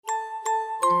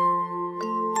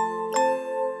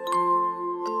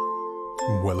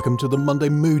Welcome to the Monday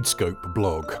Moodscope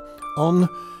blog on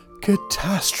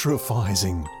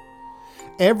Catastrophising.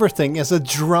 Everything is a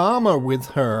drama with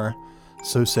her,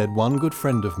 so said one good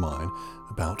friend of mine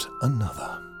about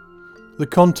another. The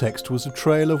context was a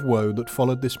trail of woe that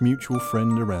followed this mutual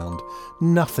friend around.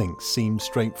 Nothing seemed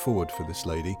straightforward for this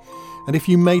lady, and if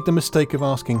you made the mistake of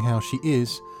asking how she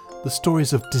is, the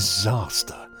stories of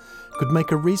disaster could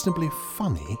make a reasonably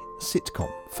funny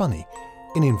sitcom. Funny,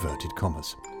 in inverted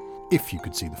commas. If you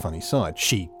could see the funny side.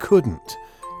 She couldn't.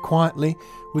 Quietly,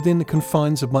 within the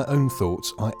confines of my own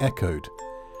thoughts, I echoed.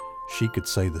 She could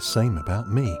say the same about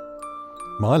me.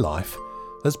 My life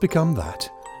has become that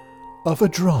of a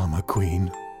drama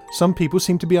queen. Some people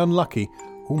seem to be unlucky,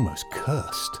 almost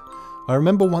cursed. I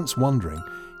remember once wondering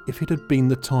if it had been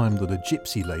the time that a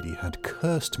gypsy lady had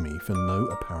cursed me for no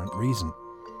apparent reason.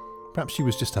 Perhaps she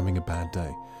was just having a bad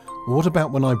day. What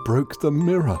about when I broke the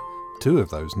mirror? 2 of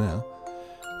those now.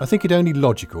 I think it only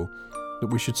logical that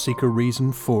we should seek a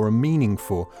reason for, a meaning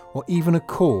for, or even a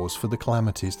cause for the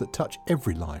calamities that touch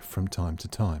every life from time to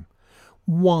time.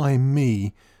 Why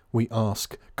me? We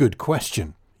ask. Good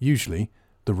question. Usually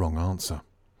the wrong answer.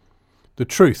 The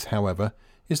truth, however,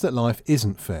 is that life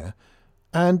isn't fair,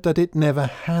 and that it never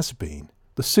has been.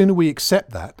 The sooner we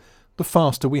accept that, the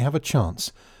faster we have a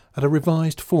chance at a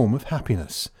revised form of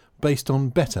happiness based on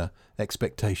better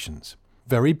expectations.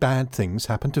 Very bad things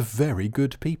happen to very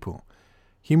good people.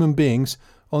 Human beings,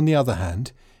 on the other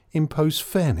hand, impose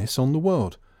fairness on the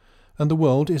world, and the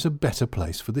world is a better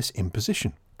place for this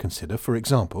imposition. Consider, for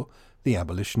example, the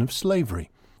abolition of slavery,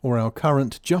 or our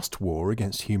current just war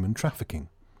against human trafficking.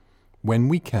 When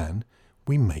we can,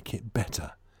 we make it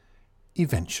better.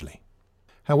 Eventually.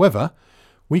 However,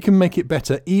 we can make it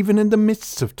better even in the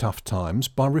midst of tough times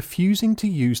by refusing to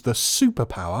use the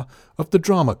superpower of the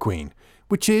drama queen,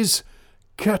 which is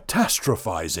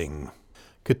catastrophising.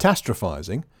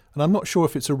 Catastrophising, and I'm not sure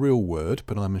if it's a real word,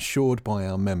 but I'm assured by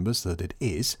our members that it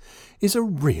is a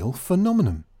real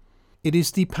phenomenon. It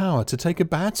is the power to take a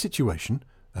bad situation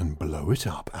and blow it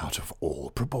up out of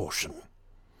all proportion.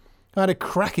 I had a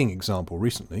cracking example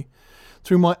recently.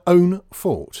 Through my own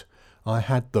fault, I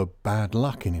had the bad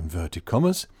luck, in inverted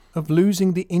commas, of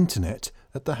losing the internet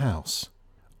at the house.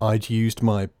 I'd used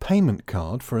my payment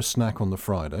card for a snack on the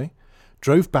Friday,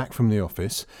 drove back from the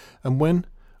office, and when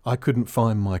I couldn't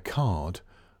find my card,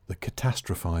 the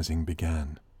catastrophising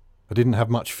began. I didn't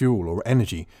have much fuel or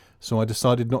energy, so I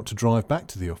decided not to drive back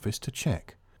to the office to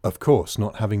check. Of course,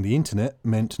 not having the internet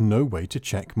meant no way to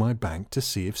check my bank to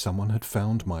see if someone had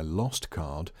found my lost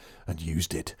card and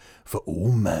used it for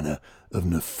all manner of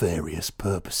nefarious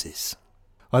purposes.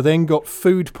 I then got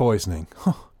food poisoning.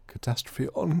 Catastrophe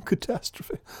on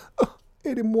catastrophe.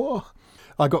 Aidez-moi.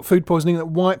 I got food poisoning that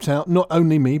wiped out not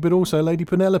only me but also Lady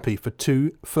Penelope for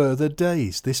 2 further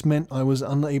days. This meant I was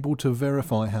unable to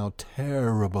verify how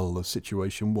terrible the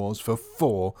situation was for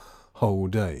 4 whole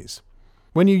days.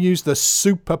 When you use the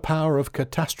superpower of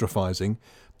catastrophising,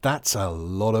 that's a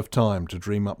lot of time to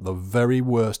dream up the very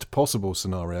worst possible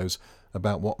scenarios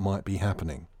about what might be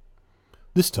happening.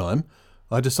 This time,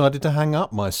 I decided to hang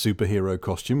up my superhero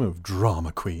costume of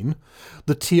drama queen,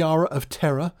 the tiara of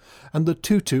terror, and the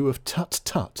tutu of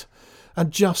tut-tut,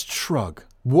 and just shrug.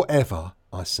 Whatever,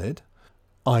 I said.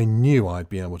 I knew I'd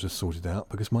be able to sort it out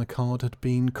because my card had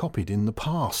been copied in the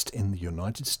past in the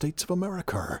United States of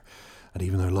America, and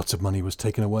even though lots of money was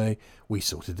taken away, we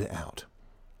sorted it out.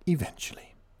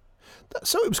 Eventually.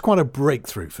 So it was quite a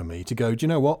breakthrough for me to go, do you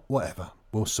know what? Whatever,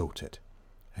 we'll sort it.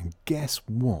 And guess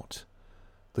what?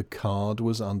 The card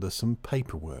was under some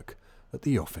paperwork at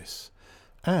the office,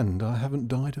 and I haven't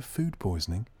died of food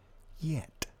poisoning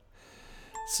yet.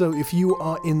 So if you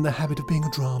are in the habit of being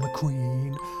a drama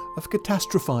queen, of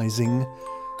catastrophising,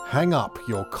 hang up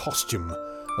your costume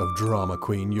of drama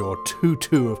queen, your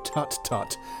tutu of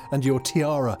tut-tut, and your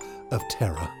tiara of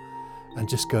terror, and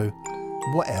just go,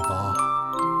 whatever.